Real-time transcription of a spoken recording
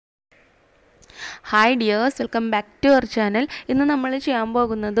Hi dears, welcome back to our channel. ഇന്ന് നമ്മൾ ചെയ്യാൻ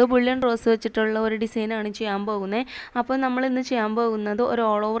പോകുന്നത് ബുള്ളിയൻ റോസ് വെച്ചിട്ടുള്ള ഒരു ഡിസൈനാണ് ചെയ്യാൻ പോകുന്നത്. അപ്പോൾ നമ്മൾ ഇന്ന് ചെയ്യാൻ പോകുന്നത് ഒരു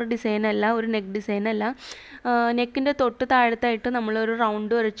ഓൾ ഓവർ ഡിസൈനല്ല, ഒരു നെക്ക് ഡിസൈനല്ല. നെക്കിൻ്റെ തൊട്ട് താഴത്തായിട്ട് നമ്മളൊരു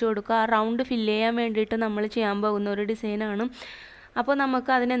റൗണ്ട് വരച്ചു കൊടുക്കുക. ആ റൗണ്ട് ഫില്ല് ചെയ്യാൻ വേണ്ടിയിട്ട് നമ്മൾ ചെയ്യാൻ പോകുന്ന ഒരു ഡിസൈനാണ്. അപ്പോൾ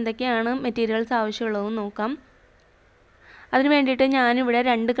നമുക്ക് അതിനെന്തൊക്കെയാണ് മെറ്റീരിയൽസ് ആവശ്യമുള്ളതെന്ന് നോക്കാം. അതിന് വേണ്ടിയിട്ട് ഞാനിവിടെ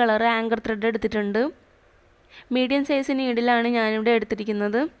 2 കളർ ആങ്കർ ത്രെഡ് എടുത്തിട്ടുണ്ട്. മീഡിയം സൈസ് നീഡിലാണ് ഞാനിവിടെ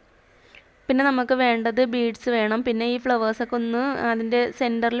എടുത്തിരിക്കുന്നത്. പിന്നെ നമുക്ക് വേണ്ടത് ബീഡ്സ് വേണം. പിന്നെ ഈ ഫ്ലവേഴ്സൊക്കെ ഒന്ന് അതിൻ്റെ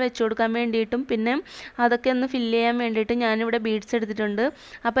സെൻറ്ററിൽ വെച്ച് കൊടുക്കാൻ വേണ്ടിയിട്ടും പിന്നെ അതൊക്കെ ഒന്ന് ഫില്ല് ചെയ്യാൻ വേണ്ടിയിട്ട് ഞാനിവിടെ ബീഡ്സ് എടുത്തിട്ടുണ്ട്.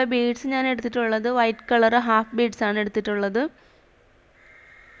 അപ്പോൾ ബീഡ്സ് ഞാൻ എടുത്തിട്ടുള്ളത് വൈറ്റ് കളർ ഹാഫ് ബീഡ്സാണ് എടുത്തിട്ടുള്ളത്.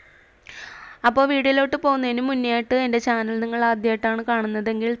 അപ്പോൾ വീഡിയോയിലോട്ട് പോകുന്നതിന് മുന്നേ ആയിട്ട് എൻ്റെ ചാനൽ നിങ്ങൾ ആദ്യമായിട്ടാണ്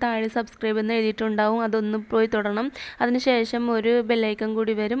കാണുന്നതെങ്കിൽ താഴെ സബ്സ്ക്രൈബ് എന്ന് എഴുതിയിട്ടുണ്ടാവും, അതൊന്ന് പോയി തൊടണം. അതിനുശേഷം ഒരു ബെല്ലൈക്കൺ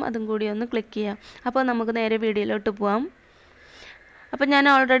കൂടി വരും, അതും കൂടി ഒന്ന് ക്ലിക്ക് ചെയ്യാം. അപ്പോൾ നമുക്ക് നേരെ വീഡിയോയിലോട്ട് പോകാം. അപ്പോൾ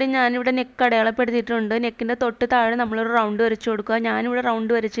ഞാനിവിടെ നെക്ക് അടയാളപ്പെടുത്തിയിട്ടുണ്ട്. നെക്കിൻ്റെ തൊട്ട് താഴെ നമ്മളൊരു റൗണ്ട് വരച്ചു കൊടുക്കുക. ഞാനിവിടെ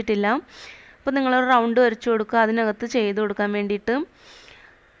റൗണ്ട് വരച്ചിട്ടില്ല. അപ്പോൾ നിങ്ങളൊരു റൗണ്ട് വരച്ചു കൊടുക്കുക അതിനകത്ത് ചെയ്ത് കൊടുക്കാൻ വേണ്ടിയിട്ട്.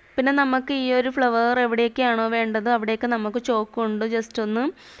 പിന്നെ നമുക്ക് ഈ ഒരു ഫ്ലവർ എവിടെയൊക്കെയാണോ വേണ്ടത് അവിടെയൊക്കെ നമുക്ക് ചോക്ക് കൊണ്ട് ജസ്റ്റ് ഒന്ന്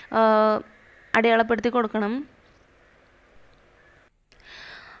അടയാളപ്പെടുത്തി കൊടുക്കണം.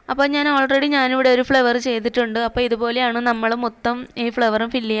 അപ്പോൾ ഞാനിവിടെ ഒരു ഫ്ലവർ ചെയ്തിട്ടുണ്ട്. അപ്പോൾ ഇതുപോലെയാണ് നമ്മൾ മൊത്തം ഈ ഫ്ലവറും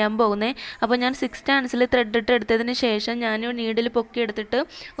ഫില്ല് ചെയ്യാൻ പോകുന്നത്. അപ്പോൾ ഞാൻ 6 സ്റ്റാൻസിൽ ത്രെഡ് ഇട്ട് എടുത്തതിന് ശേഷം ഞാൻ നീഡിൽ പൊക്കി എടുത്തിട്ട്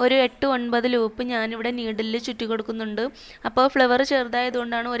ഒരു 8-9 ലൂപ്പ് ഞാനിവിടെ നീഡിൽ ചുറ്റി കൊടുക്കുന്നുണ്ട്. അപ്പോൾ ഫ്ലവർ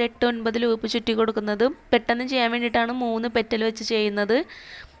ചെറുതായതുകൊണ്ടാണ് ഒരു 8-9 ലൂപ്പ് ചുറ്റി കൊടുക്കുന്നത്. പെട്ടെന്ന് ചെയ്യാൻ വേണ്ടിയിട്ടാണ് 3 പെറ്റൽ വെച്ച് ചെയ്യുന്നത്.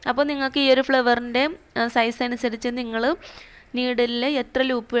 അപ്പോൾ നിങ്ങൾക്ക് ഈ ഒരു ഫ്ലവറിൻ്റെ സൈസ് അനുസരിച്ച് നിങ്ങൾ നീഡിൽ എത്ര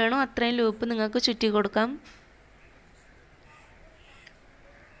ലൂപ്പ് വേണോ അത്രയും ലൂപ്പ് നിങ്ങൾക്ക് ചുറ്റി കൊടുക്കാം.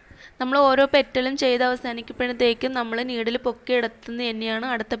 നമ്മൾ ഓരോ പെറ്റലും ചെയ്ത് അവസാനിക്കുമ്പോഴത്തേക്കും നമ്മൾ നീഡിൽ പൊക്കിയെടുത്തുനിന്ന് തന്നെയാണ്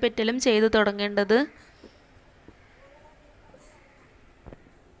അടുത്ത പെറ്റലും ചെയ്ത് തുടങ്ങേണ്ടത്.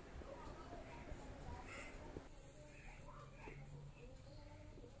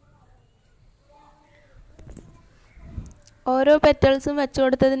 ഓരോ പെറ്റൽസും വെച്ച്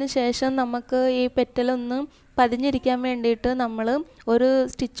കൊടുത്തതിന് ശേഷം നമുക്ക് ഈ പെറ്റലൊന്ന് പതിഞ്ഞിരിക്കാൻ വേണ്ടിയിട്ട് നമ്മൾ ഒരു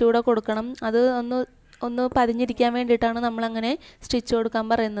സ്റ്റിച്ച് കൂടെ കൊടുക്കണം. അത് ഒന്ന് പതിഞ്ഞിരിക്കാൻ വേണ്ടിയിട്ടാണ് നമ്മളങ്ങനെ സ്റ്റിച്ച് കൊടുക്കാൻ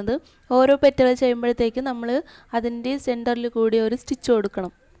പറയുന്നത്. ഓരോ പെറ്റൽ ചെയ്യുമ്പോഴത്തേക്കും നമ്മൾ അതിൻ്റെ സെൻറ്ററിൽ കൂടി ഒരു സ്റ്റിച്ച്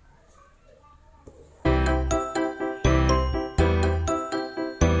കൊടുക്കണം.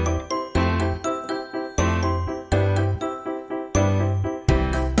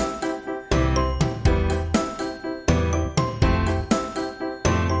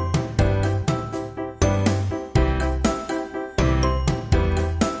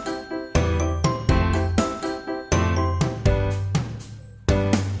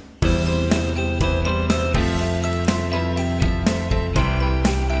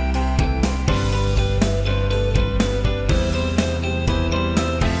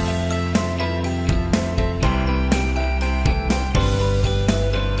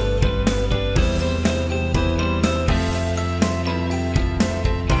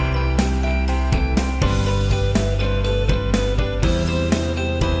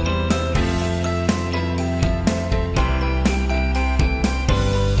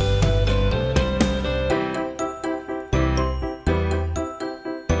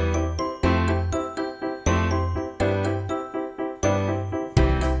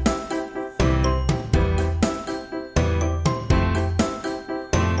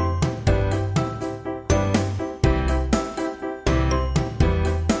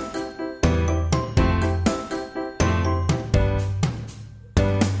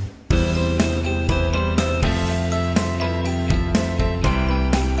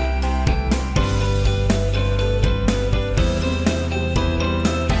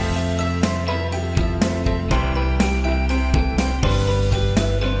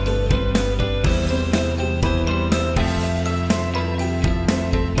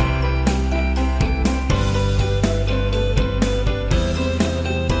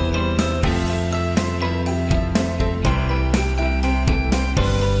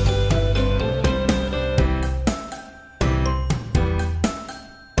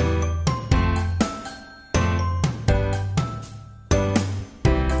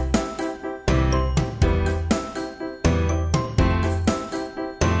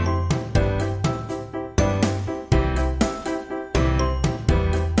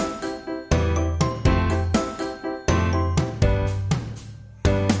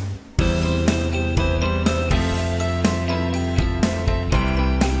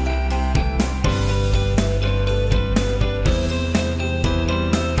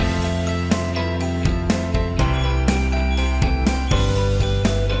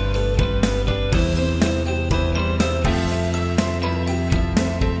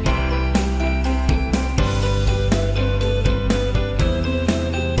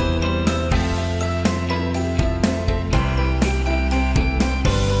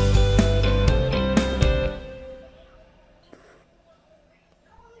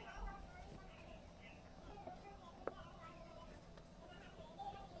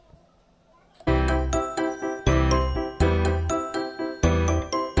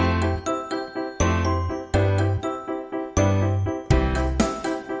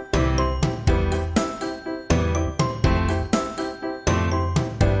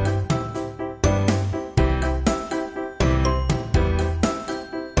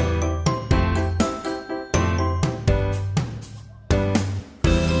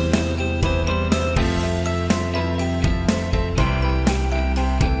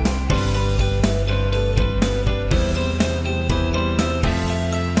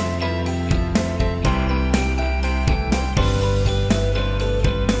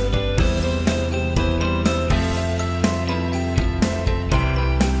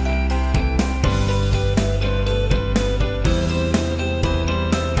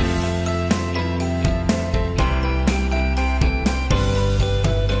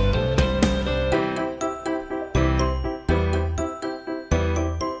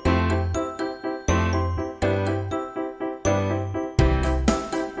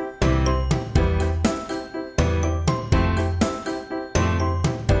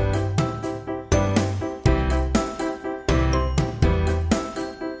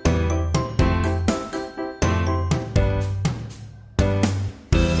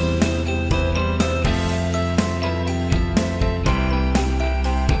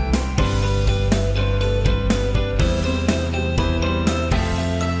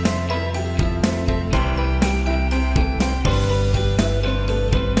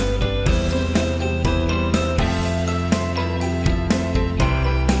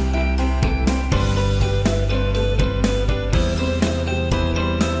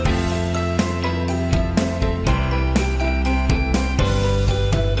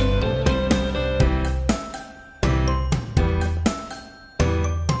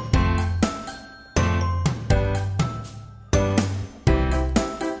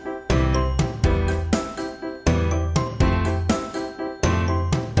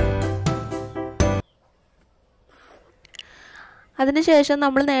 അതിനുശേഷം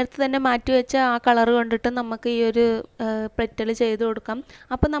നമ്മൾ നേരത്തെ തന്നെ മാറ്റി വെച്ച ആ കളർ കൊണ്ടിട്ട് നമുക്ക് ഈ ഒരു പെറ്റൽ ചെയ്ത് കൊടുക്കാം.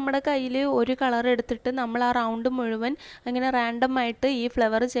 അപ്പോൾ നമ്മുടെ കയ്യിൽ ഒരു കളർ എടുത്തിട്ട് നമ്മൾ ആ റൗണ്ട് മുഴുവൻ അങ്ങനെ റാൻഡം ആയിട്ട് ഈ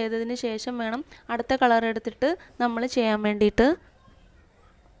ഫ്ലവർ ചെയ്തതിന് ശേഷം വേണം അടുത്ത കളർ എടുത്തിട്ട് നമ്മൾ ചെയ്യാൻ വേണ്ടിയിട്ട്.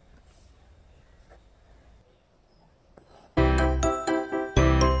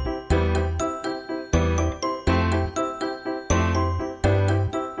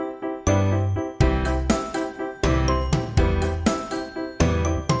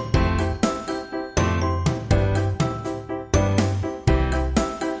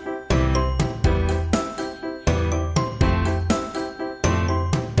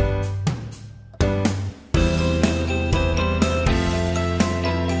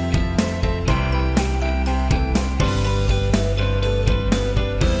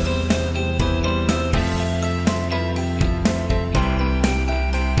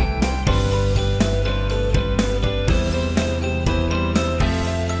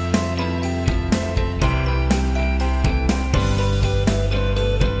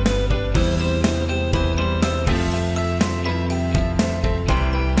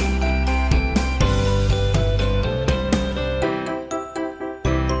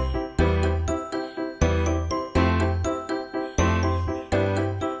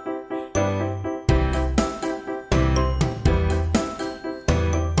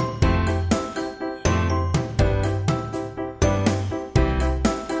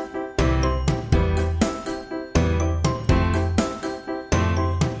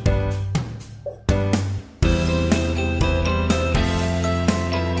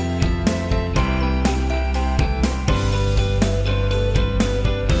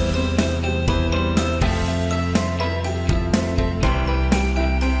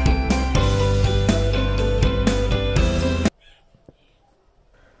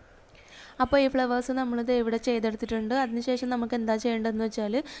 അപ്പോൾ ഈ ഫ്ലവേഴ്സ് നമ്മളിത് ഇവിടെ ചെയ്തെടുത്തിട്ടുണ്ട്. അതിനുശേഷം നമുക്ക് എന്താ ചെയ്യേണ്ടതെന്ന്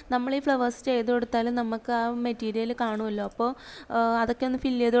വെച്ചാൽ നമ്മൾ ഈ ഫ്ലവേഴ്സ് ചെയ്ത് കൊടുത്താൽ നമുക്ക് ആ മെറ്റീരിയൽ കാണുമല്ലോ. അപ്പോൾ അതൊക്കെ ഒന്ന്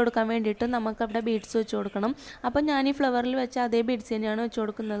ഫില്ല് ചെയ്ത് കൊടുക്കാൻ വേണ്ടിയിട്ട് നമുക്ക് അവിടെ ബീഡ്സ് വെച്ച് കൊടുക്കണം. അപ്പോൾ ഞാൻ ഈ ഫ്ലവറിൽ വെച്ച അതേ ബീഡ്സ് തന്നെയാണ് വെച്ച്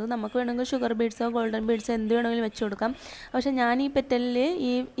കൊടുക്കുന്നത്. നമുക്ക് വേണമെങ്കിൽ ഷുഗർ ബീഡ്സോ ഗോൾഡൻ ബീഡ്സോ എന്ത് വേണമെങ്കിലും വെച്ച് കൊടുക്കാം. പക്ഷേ ഞാൻ ഈ പെറ്റലിൽ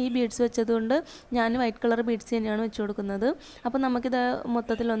ഈ ബീഡ്സ് വെച്ചതുകൊണ്ട് ഞാൻ വൈറ്റ് കളർ ബീഡ്സ് തന്നെയാണ് വെച്ച് കൊടുക്കുന്നത്. അപ്പോൾ നമുക്കിത്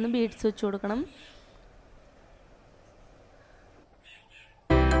മൊത്തത്തിലൊന്ന് ബീഡ്സ് വെച്ച് കൊടുക്കണം.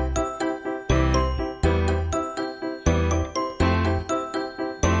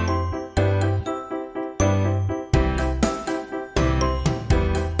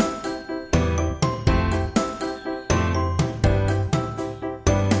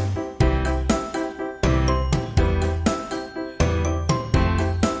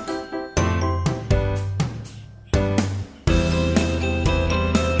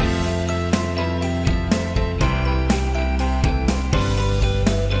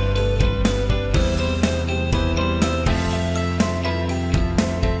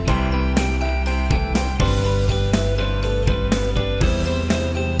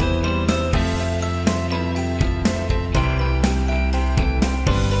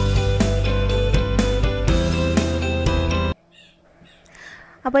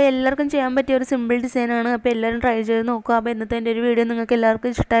 അപ്പോൾ എല്ലാവർക്കും ചെയ്യാൻ പറ്റിയ ഒരു സിമ്പിൾ ഡിസൈനാണ്. അപ്പോൾ എല്ലാവരും ട്രൈ ചെയ്ത് നോക്കുക. അപ്പോൾ ഇന്നത്തെ എൻ്റെ ഒരു വീഡിയോ നിങ്ങൾക്ക് എല്ലാവർക്കും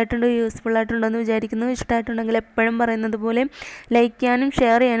ഇഷ്ടമായിട്ടുണ്ട്, യൂസ്ഫുൾ ആയിട്ടുണ്ടെന്ന് വിചാരിക്കുന്നു. ഇഷ്ടമായിട്ടുണ്ടെങ്കിൽ എപ്പോഴും പറയുന്നത് പോലെ ലൈക്ക് ചെയ്യാനും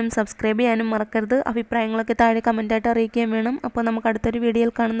ഷെയർ ചെയ്യാനും സബ്സ്ക്രൈബ് ചെയ്യാനും മറക്കരുത്. അഭിപ്രായങ്ങളൊക്കെ താഴെ കമൻറ്റായിട്ട് അറിയിക്കുകയും വേണം. അപ്പോൾ നമുക്ക് അടുത്തൊരു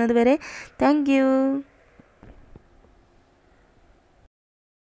വീഡിയോയിൽ കാണുന്നത് വരെ താങ്ക്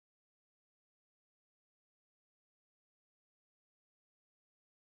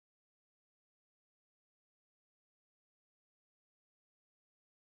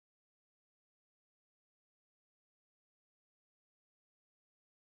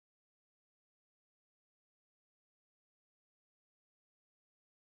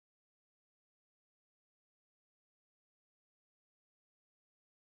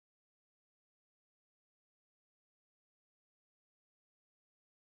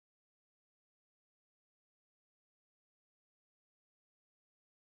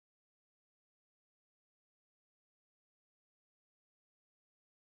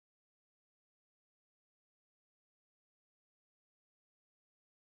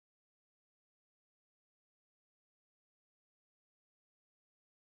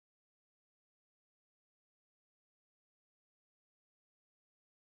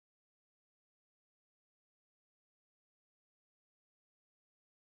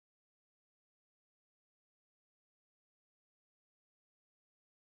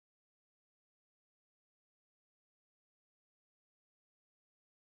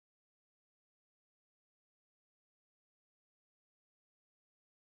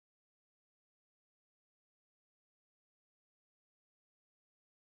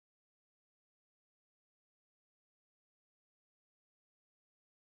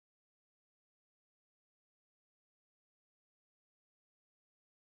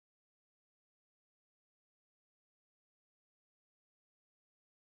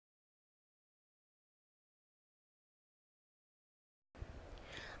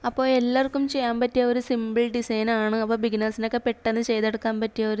അപ്പോൾ എല്ലാവർക്കും ചെയ്യാൻ പറ്റിയ ഒരു സിമ്പിൾ ഡിസൈനാണ്. അപ്പോൾ ബിഗിനേഴ്സിനൊക്കെ പെട്ടെന്ന് ചെയ്തെടുക്കാൻ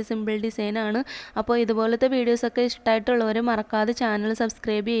പറ്റിയ ഒരു സിമ്പിൾ ഡിസൈനാണ്. അപ്പോൾ ഇതുപോലത്തെ വീഡിയോസൊക്കെ ഇഷ്ടമായിട്ടുള്ളവർ മറക്കാതെ ചാനൽ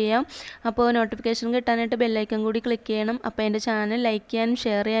സബ്സ്ക്രൈബ് ചെയ്യാം. അപ്പോൾ നോട്ടിഫിക്കേഷൻ കിട്ടാനായിട്ട് ബെല്ലൈക്കൺ കൂടി ക്ലിക്ക് ചെയ്യണം. അപ്പോൾ എൻ്റെ ചാനൽ ലൈക്ക് ചെയ്യാനും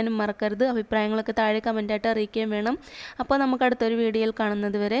ഷെയർ ചെയ്യാനും മറക്കരുത്. അഭിപ്രായങ്ങളൊക്കെ താഴെ കമൻറ്റായിട്ട് അറിയിക്കുകയും വേണം. അപ്പോൾ നമുക്ക് അടുത്തൊരു വീഡിയോയിൽ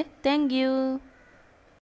കാണുന്നത് വരെ താങ്ക് യു.